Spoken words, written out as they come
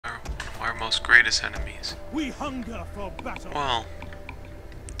Our most greatest enemies. We hunger for battle. Well,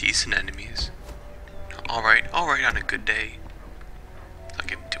 decent enemies. Alright on a good day. I'll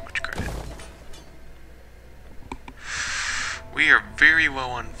give him too much credit. We are very low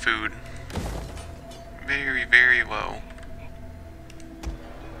on food. Very, very low.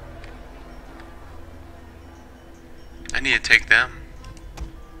 I need to take them.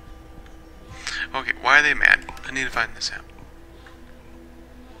 Okay, why are they mad? I need to find this out.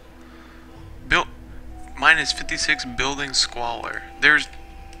 Minus 56 building squalor. There's...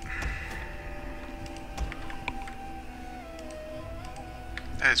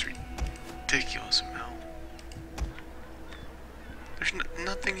 That is ridiculous amount. There's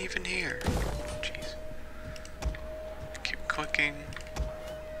nothing even here. Jeez. Keep clicking.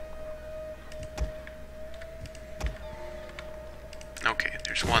 Okay,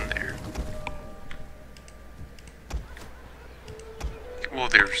 there's one there. Well,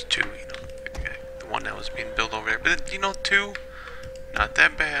 there's two, you know. The one that was being built over there. But, you know, two, not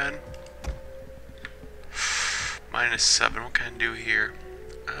that bad. Minus 7, what can I do here?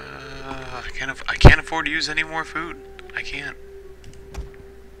 I can't afford to use any more food. I can't.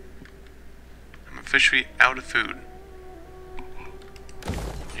 I'm officially out of food.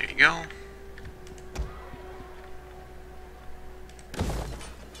 There you go.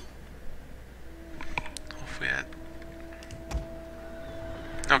 Hopefully that...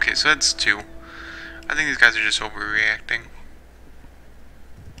 Okay, so that's 2. I think these guys are just overreacting.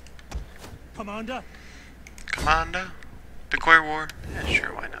 Commander? Commander? Declare war? Yeah,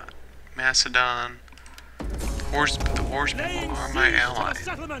 sure, why not? Macedon. The horse people are my allies.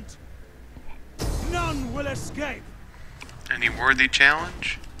 None will escape. Any worthy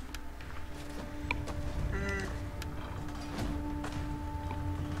challenge?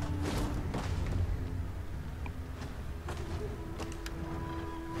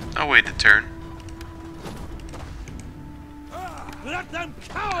 I'll wait a turn. Let them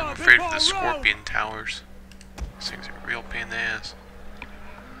cower. I'm afraid of the Scorpion Towers. These things are a real pain in the ass.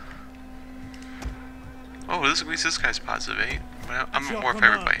 Oh, at least this guy's positive 8. But I'm at war for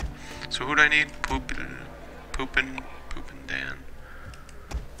everybody. So who do I need? Poopin' Dan.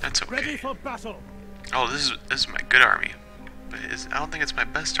 That's okay. Ready for battle. Oh, this is my good army. But I don't think it's my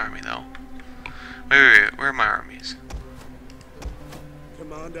best army though. Wait. Where are my armies?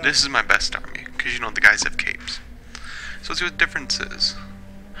 Commander. This is my best army, because you know the guys have capes. So let's see what the difference is.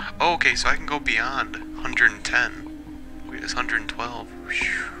 Oh, okay, so I can go beyond 110. Wait, it's 112.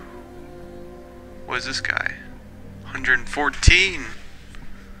 Whew. What is this guy? 114.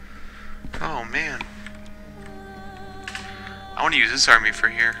 Oh man. I want to use this army for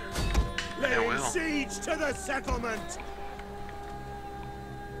here. I will. Siege to the settlement.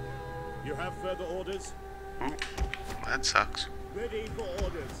 You have further orders? Ooh, that sucks. Ready for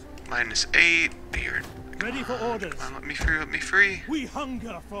orders. Minus 8. Here. Ready for orders. Come on, let me free. Let me free. We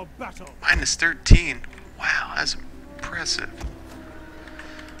hunger for battle. Minus 13. Wow, that's impressive.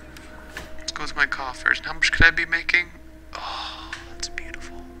 Let's go to my coffers. How much could I be making? Oh, that's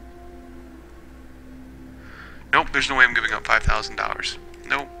beautiful. Nope, there's no way I'm giving up $5,000.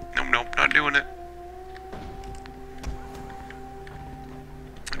 Nope, not doing it.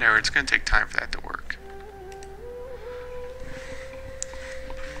 Whatever, it's gonna take time for that to work.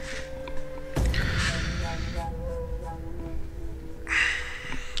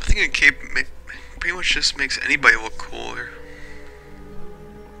 I think a cape pretty much just makes anybody look cooler.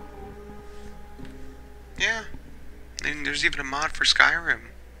 Yeah. And there's even a mod for Skyrim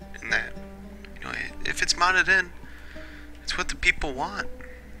in that. You know, if it's modded in, it's what the people want.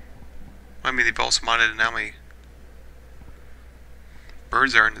 I mean, they've also modded in how many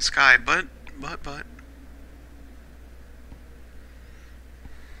birds are in the sky, but.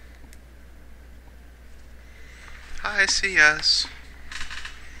 Hi, CS.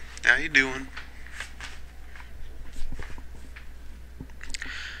 How you doing?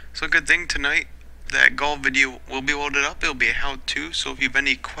 So good thing tonight that golf video will be loaded up. It'll be a how-to, so if you have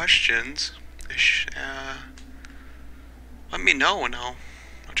any questions, let me know and I'll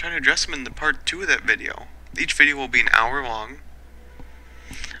try to address them in the part 2 of that video. Each video will be an hour long.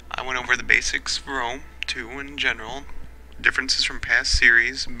 I went over the basics of Rome 2 in general, differences from past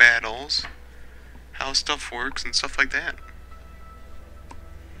series, battles, how stuff works and stuff like that.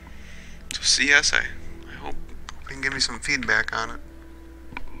 So CS, I hope you can give me some feedback on it.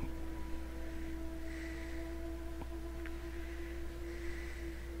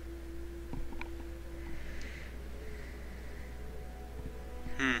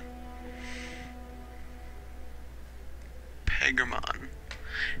 Pegamon.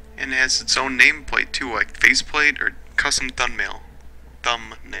 And it has its own nameplate too, like faceplate or custom thumbnail.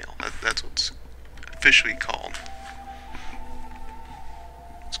 thumbnail. That's what's officially called.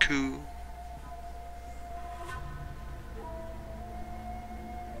 It's cool.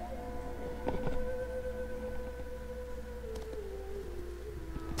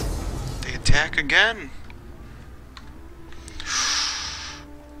 They attack again.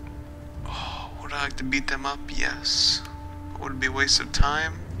 Oh, would I like to beat them up? Yes. Would it be a waste of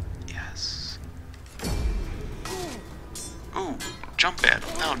time? Yes. Ooh, jump at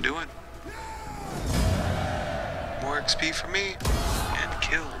him. That'll do it. More XP for me. And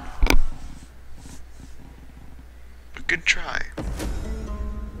killed. A good try.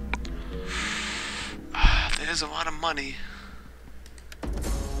 There's a lot of money.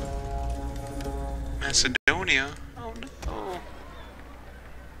 Macedonia? Oh no.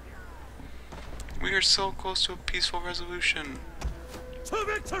 We are so close to a peaceful resolution. To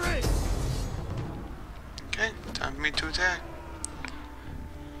victory! Okay, time for me to attack.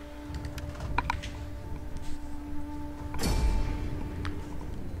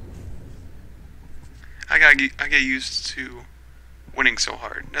 I get used to winning so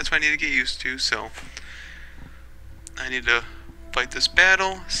hard. That's what I need to get used to, so I need to fight this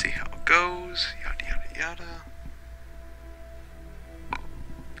battle, see how it goes, yada yada yada.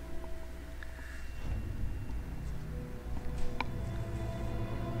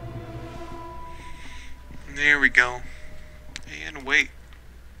 There we go. And wait.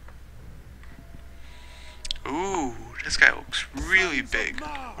 Ooh, this guy looks really big.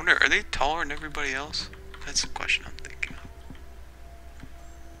 I wonder, are they taller than everybody else? That's the question I'm thinking of.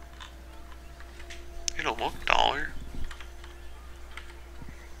 It'll look taller.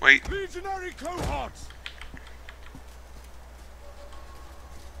 Wait. Legionary cohorts!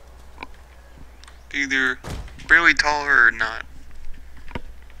 Either barely taller or not.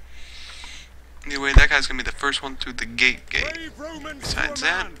 Anyway, that guy's gonna be the first one through the gate. Besides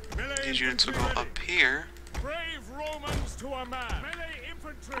that, these units will go up here. Brave Romans to a man. Melee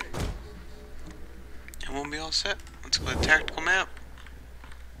infantry. And we'll be all set. Let's go to the tactical map.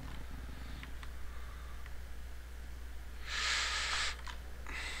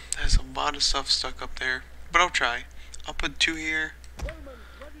 There's a lot of stuff stuck up there, but I'll try. I'll put 2 here,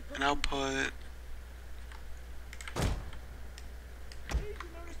 and I'll put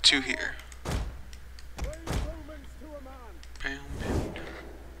 2 here. Bam, bam.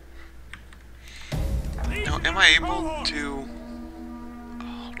 Now, am I able to...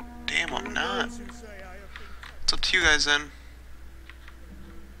 Oh, damn, I'm not. It's up to you guys then.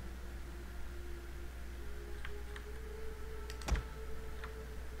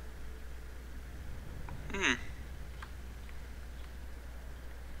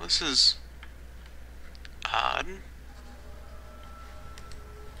 This is odd.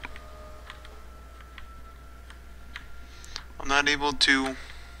 I'm not able to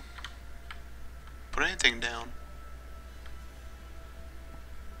put anything down.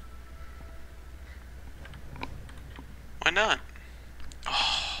 Why not?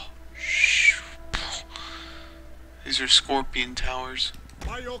 Oh, shh. These are Scorpion towers.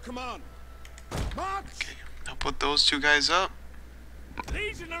 By your command. March! Okay, I'll put those 2 guys up.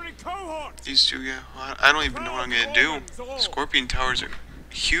 Legionary cohort! These 2 guys. Well, I don't even know what I'm gonna do. Scorpion towers are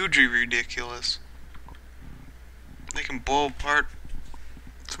hugely ridiculous. They can blow apart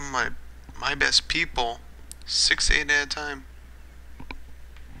some of my best people 6 to 8 at a time.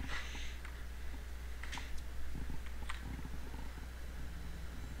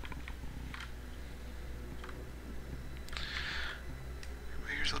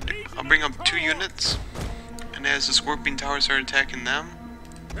 Here's what I'll do. I'll bring up 2 units, and as the Scorpion towers start attacking them.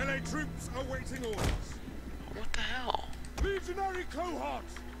 Melee troops awaiting orders. What the hell? Legionary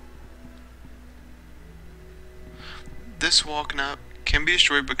cohorts! This wall can be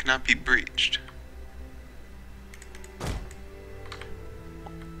destroyed but cannot be breached.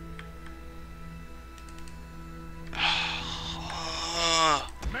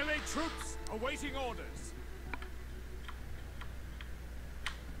 Melee troops awaiting orders.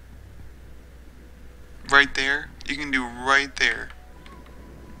 Right there. You can do right there.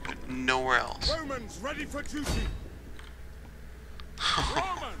 But nowhere else. Romans ready for duty.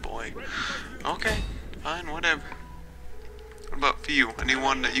 Oh boy. Okay. Fine, whatever. What about for you?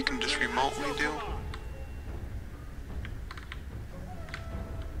 Anyone that you can just remotely do?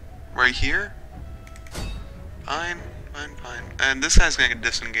 Right here? Fine, fine, fine. And this guy's gonna get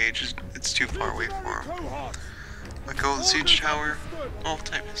disengaged. It's too far away for him. Let go of the siege tower. Oh,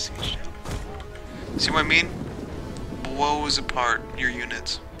 type of siege tower. See what I mean? Blows apart your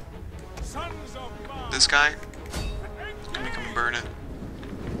units. This guy, gonna make him burn it.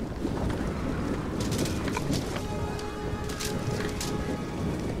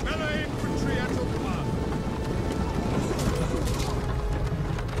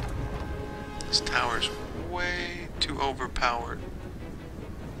 overpowered.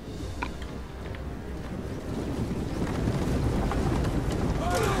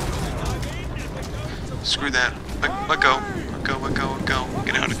 Screw that. Let go. Let go, let go, let go.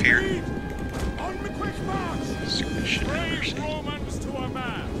 Get out of here. On the quick march! Shit, Brave Romans to a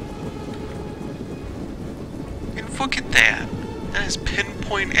man! and look at that. That has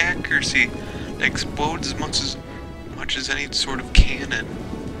pinpoint accuracy. That explodes as much as any sort of cannon.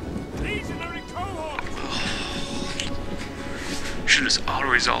 Legionary cohort! Should have just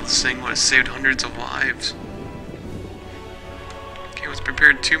auto-resolved this thing. Would have saved hundreds of lives. Okay, let's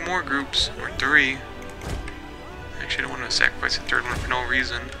prepare 2 more groups, or 3. Actually, I don't want to sacrifice a 3rd one for no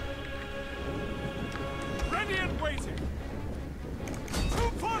reason. Ready and waiting!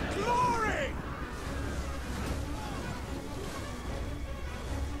 For glory!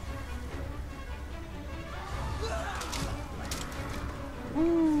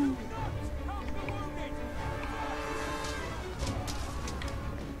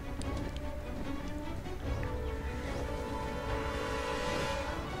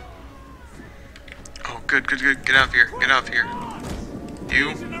 Oh, good, good, good. Get out of here. Get out of here. You,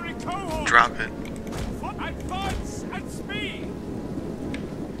 Legionary cohort! drop it. Advance and speed!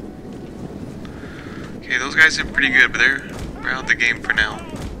 Okay, those guys did pretty good, but they're out of the game for now.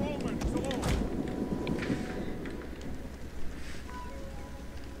 Romans all!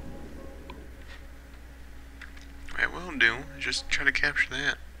 Right, will do. Just try to capture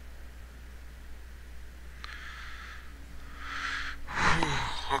that.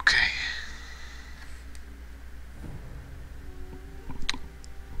 Whew, okay.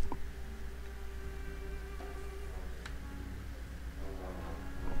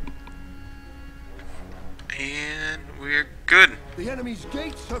 And we're good. The enemy's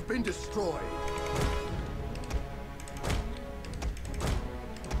gates have been destroyed.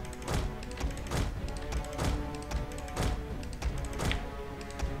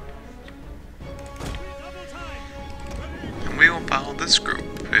 And we will follow this group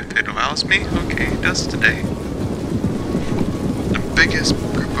if it allows me. Okay, it does today. The biggest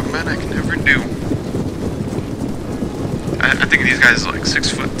group of men I can ever do. I think these guys are like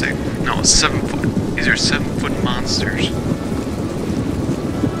 6 foot thick. No, 7 foot. These are 7-foot monsters.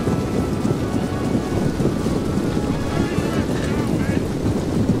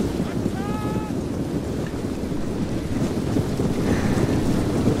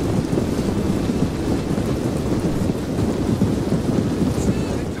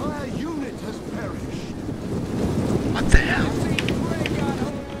 An entire unit has perished. What the hell?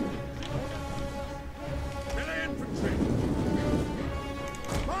 Melee infantry!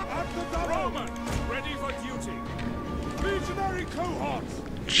 Roman! Ready for duty! Legionary cohorts!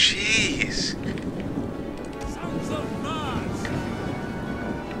 Jeez. Sons of Mars!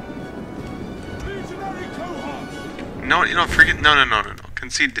 Legionary cohorts! No, you know, forget. No.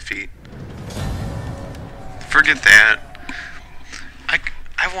 Concede defeat. Forget that.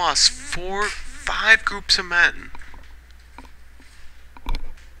 I lost 5 groups of men.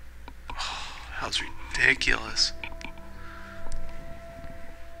 Oh, that was ridiculous.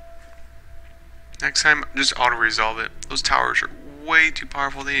 Next time, just auto-resolve it. Those towers are way too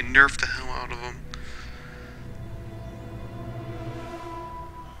powerful. They nerfed the hell out of them.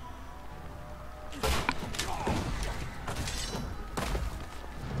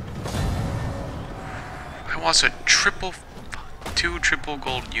 I lost a 2 triple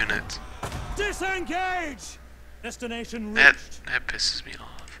gold units. Disengage! Destination That reached. pisses me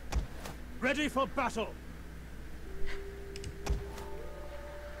off. Ready for battle.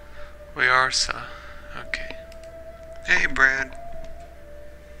 We are, sir. Okay. Hey, Brad.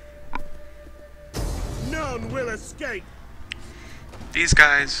 None will escape. These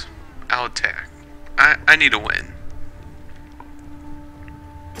guys, I'll attack. I need a win.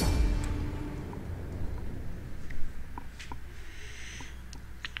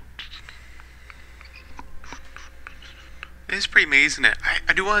 It's pretty amazing that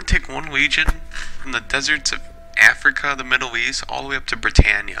I do want to take one legion from the deserts of Africa, the Middle East, all the way up to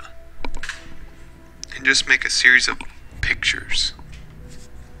Britannia. And just make a series of pictures.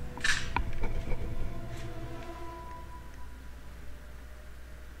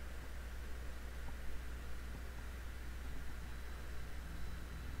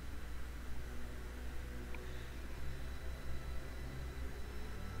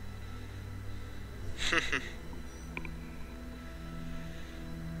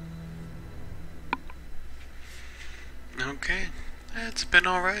 Okay, it's been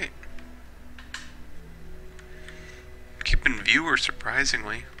alright. Keeping viewers,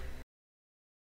 surprisingly.